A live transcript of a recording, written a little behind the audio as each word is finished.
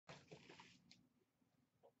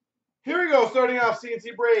Here we go, starting off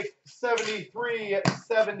CNC break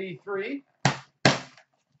 73-73.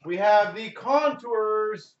 We have the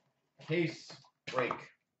Contours case break.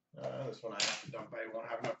 This one I have to dump. I won't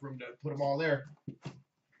have enough room to put them all there.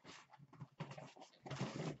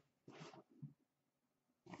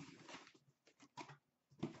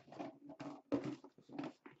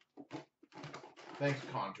 Thanks,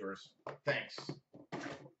 Contours. Thanks.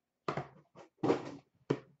 Gotta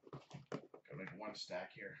make one stack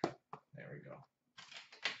here. There we go.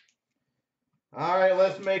 All right,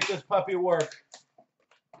 let's make this puppy work.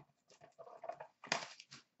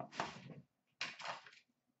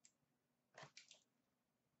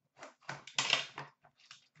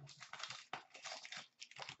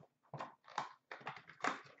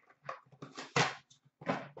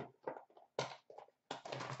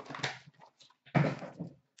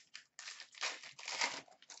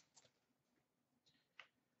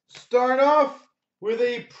 Start off with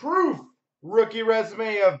a proof rookie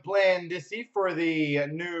resume of Blandisi for the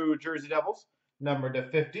New Jersey Devils, number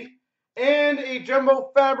 /50, and a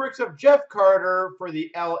jumbo fabrics of Jeff Carter for the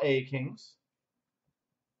LA Kings.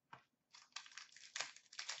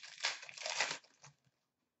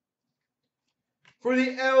 For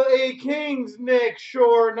the LA Kings, Nick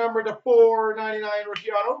Shore, number /499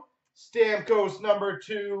 rookie auto. Stamkos, number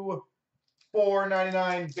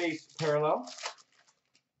 2/499 base parallel.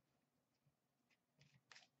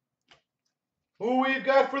 Who we've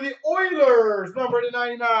got for the Oilers, number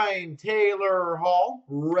 /99, Taylor Hall,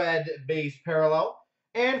 red base parallel.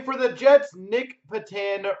 And for the Jets, Nick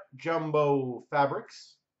Patan jumbo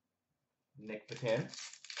fabrics. Nick Patan.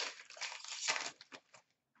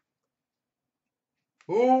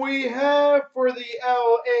 Who we have for the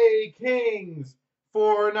LA Kings,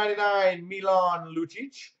 /499, Milan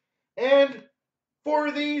Lucic. And for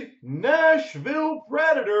the Nashville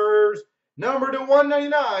Predators, number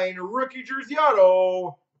 /199, rookie jersey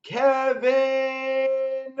auto,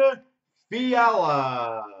 Kevin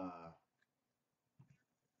Fiala.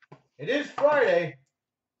 It is Friday.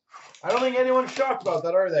 I don't think anyone's shocked about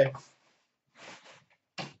that, are they?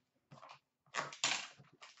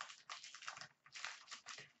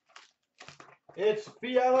 It's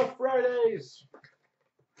Fiala Fridays.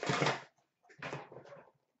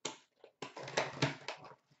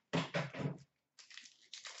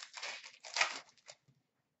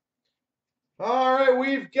 All right,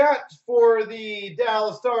 we've got for the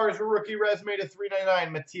Dallas Stars rookie resume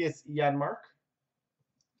 /399, Matthias Janmark.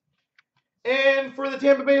 And for the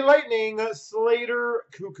Tampa Bay Lightning, Slater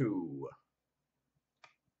Cuckoo.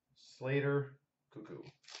 Slater Cuckoo.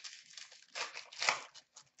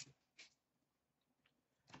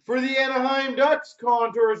 For the Anaheim Ducks,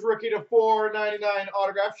 Contours rookie /499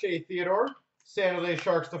 autograph, Shea Theodore. San Jose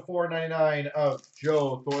Sharks /499 of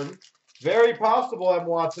Joe Thornton. Very possible, M.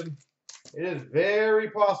 Watson. It is very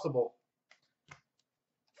possible.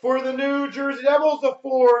 For the New Jersey Devils,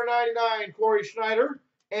 /499 Corey Schneider.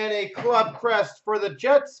 And a club crest for the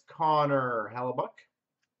Jets, Connor Hellebuck.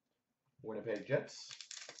 Winnipeg Jets.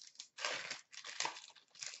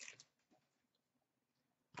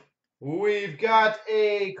 We've got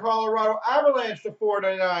a Colorado Avalanche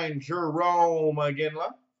 /499, Jerome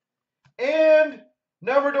Ginla. And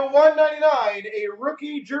number /199, a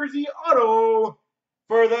rookie jersey auto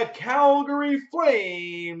for the Calgary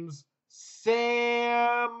Flames,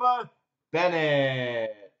 Sam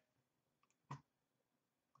Bennett.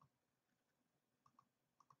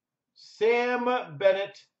 Sam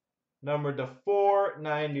Bennett, number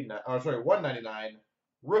 /499, oh sorry, /199,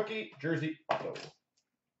 rookie jersey auto.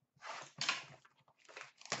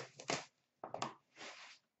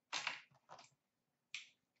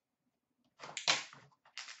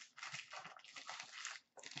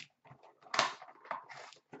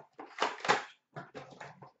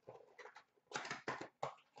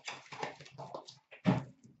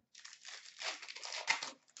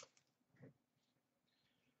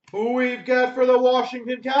 Who we've got for the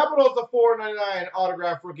Washington Capitals, /499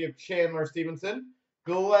 autograph rookie of Chandler Stevenson.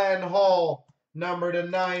 Glenn Hall, number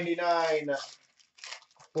 /99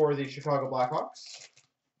 for the Chicago Blackhawks.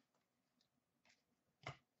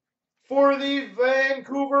 For the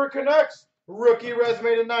Vancouver Canucks, rookie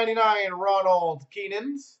resume /99, Ronald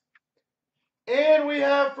Keenans. And we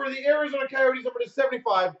have for the Arizona Coyotes, number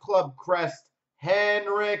 /75, club crest,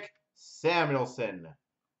 Henrik Samuelsson.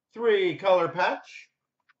 3-color patch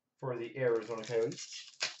for the Arizona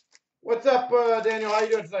Coyotes. What's up, Daniel? How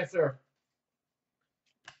you doing tonight, sir?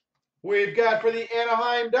 We've got for the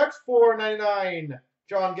Anaheim Ducks, /499,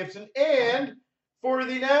 John Gibson. And for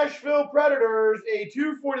the Nashville Predators, a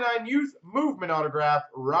 /249 youth movement autograph,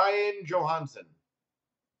 Ryan Johansson.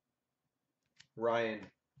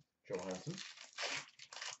 Ryan Johansson.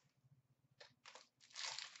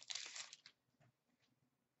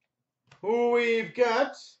 Who we've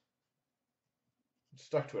got,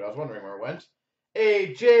 stuck to it, I was wondering where it went.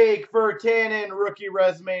 A Jake Virtanen rookie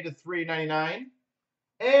resume to $3.99.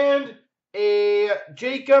 And a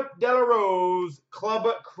Jacob Delarose club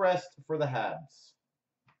crest for the Habs.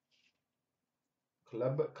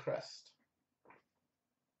 Club crest.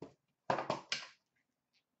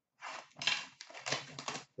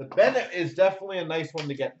 The Bennett is definitely a nice one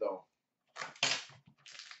to get, though.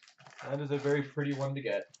 That is a very pretty one to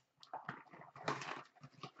get.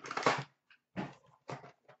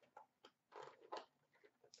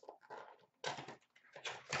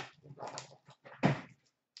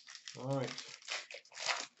 All right.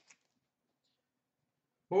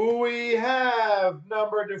 Who we have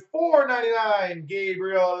number to $4.99,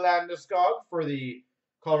 Gabriel Landeskog for the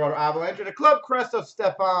Colorado Avalanche, and a club crest of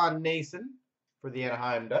Stefan Nason for the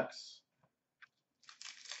Anaheim Ducks.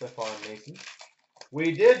 Stefan Nason.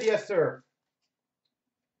 We did, yes, sir.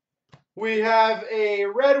 We have a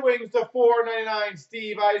Red Wings to $4.99,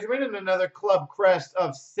 Steve Yzerman, and another club crest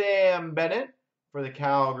of Sam Bennett for the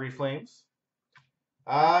Calgary Flames.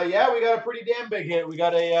 Yeah, we got a pretty damn big hit. We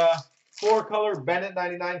got a 4-color Bennett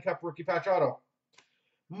 99 Cup rookie patch auto.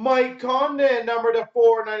 Mike Condon, number to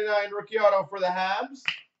 $4.99 rookie auto for the Habs.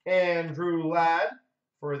 Andrew Ladd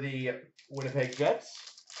for the Winnipeg Jets.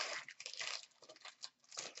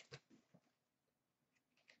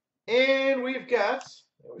 And we've got,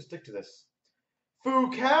 I always stick to this,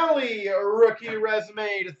 Fucali rookie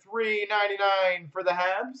resume to $3.99 for the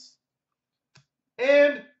Habs.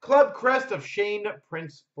 And club crest of Shane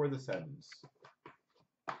Prince for the Sens.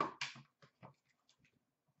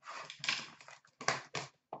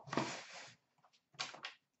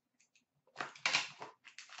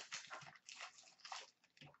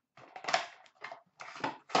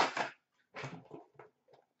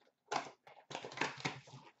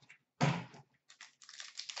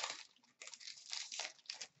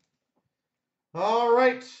 All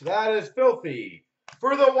right, that is filthy.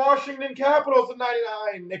 For the Washington Capitals at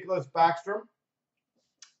 99, Nicholas Backstrom.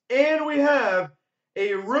 And we have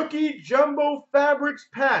a rookie Jumbo Fabrics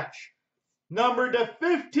patch, number to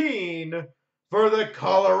 15 for the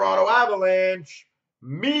Colorado Avalanche,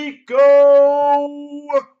 Mikko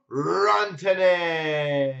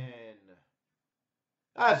Rantanen.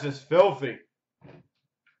 That's just filthy.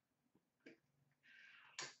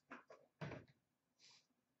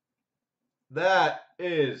 That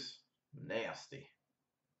is nasty.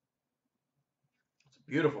 It's a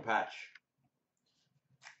beautiful patch.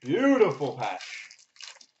 Beautiful patch.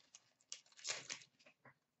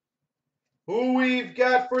 Who we've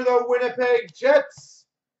got for the Winnipeg Jets?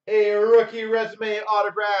 A rookie resume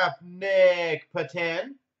autograph, Nick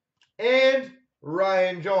Patan. And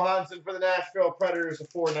Ryan Johansson for the Nashville Predators, a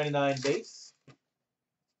 $4.99 base.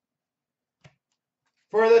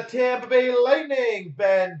 For the Tampa Bay Lightning,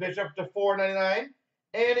 Ben Bishop to $4.99.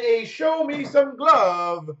 And a Show Me Some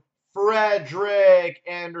Glove, Frederick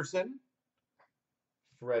Anderson.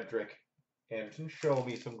 Frederick Anderson, Show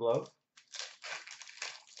Me Some Glove.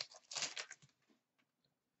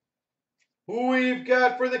 Who we've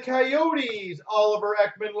got for the Coyotes, Oliver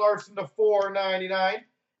Ekman-Larsson to $4.99.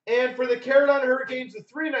 And for the Carolina Hurricanes, the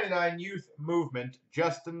 $3.99 Youth Movement,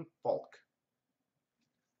 Justin Falk.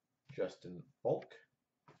 Justin Falk.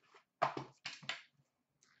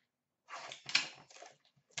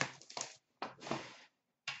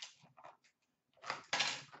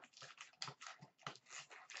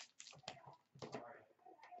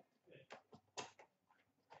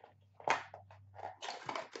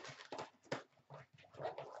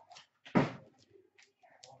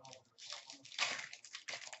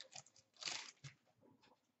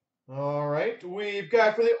 All right, we've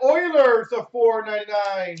got for the Oilers a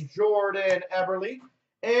 $4.99 Jordan Eberle,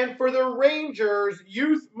 and for the Rangers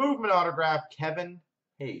Youth Movement autograph Kevin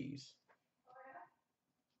Hayes.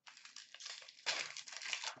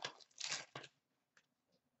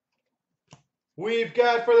 We've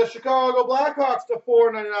got for the Chicago Blackhawks to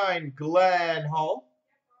 $4.99 Glenn Hall.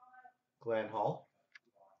 Glenn Hall.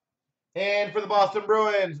 And for the Boston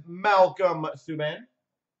Bruins, Malcolm Subban.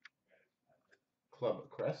 Club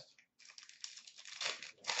crest.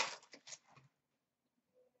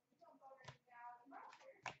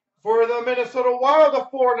 For the Minnesota Wild, a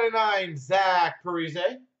 $4.99 Zach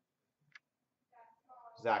Parise.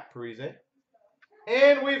 Zach Parise.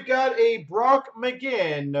 And we've got a Brock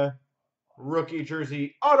McGinn rookie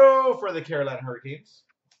jersey auto for the Carolina Hurricanes.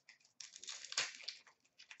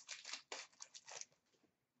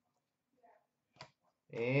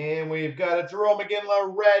 And we've got a Jerome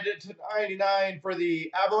McGinley red to 99 for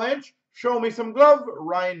the Avalanche. Show me some glove.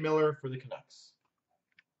 Ryan Miller for the Canucks.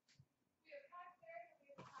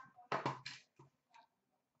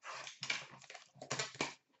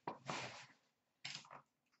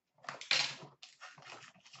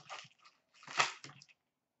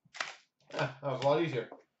 That was a lot easier.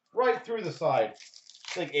 Right through the side.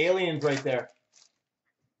 It's like aliens right there.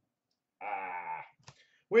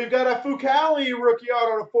 We've got a Fucali rookie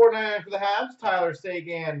auto to 499 for the Habs. Tyler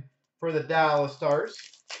Seguin for the Dallas Stars.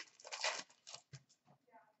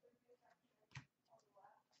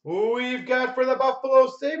 We've got for the Buffalo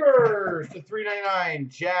Sabres to 399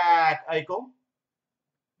 Jack Eichel.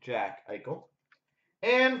 Jack Eichel.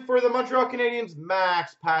 And for the Montreal Canadiens,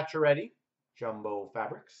 Max Pacioretty. Jumbo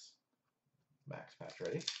Fabrics. Max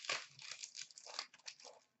Pacioretty.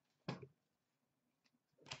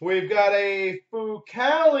 We've got a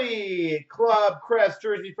Fucali Club Crest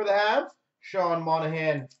jersey for the Habs. Sean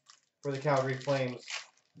Monahan for the Calgary Flames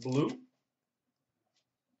blue.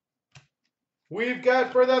 We've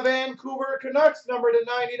got for the Vancouver Canucks, number to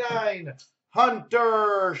 99,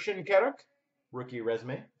 Hunter Shinkaruk, rookie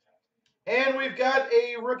resume. And we've got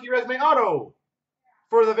a rookie resume auto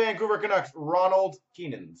for the Vancouver Canucks, Ronald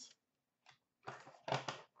Keenans.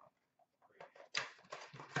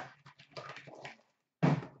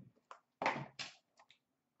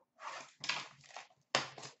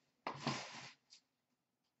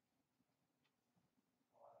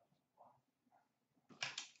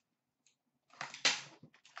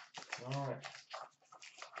 All right.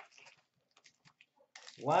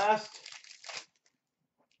 Last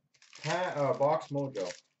box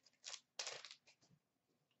mojo.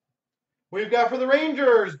 We've got for the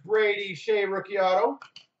Rangers, Brady Shea rookie auto.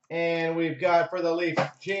 And we've got for the Leafs,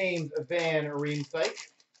 James Van Riemsdyk.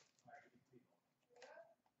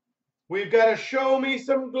 We've got a Show Me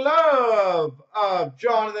Some Glove of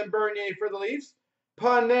Jonathan Bernier for the Leafs.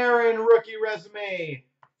 Panarin rookie resume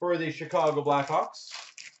for the Chicago Blackhawks.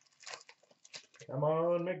 Come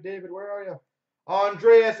on, McDavid, where are you?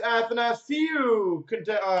 Andreas Athanasiou,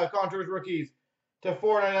 Contours rookies to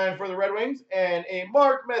 499 for the Red Wings. And a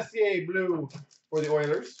Mark Messier blue for the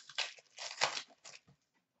Oilers.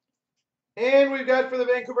 And we've got for the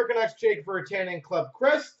Vancouver Canucks, Jake Virtanen Club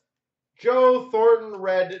Crest. Joe Thornton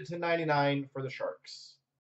red to 99 for the Sharks.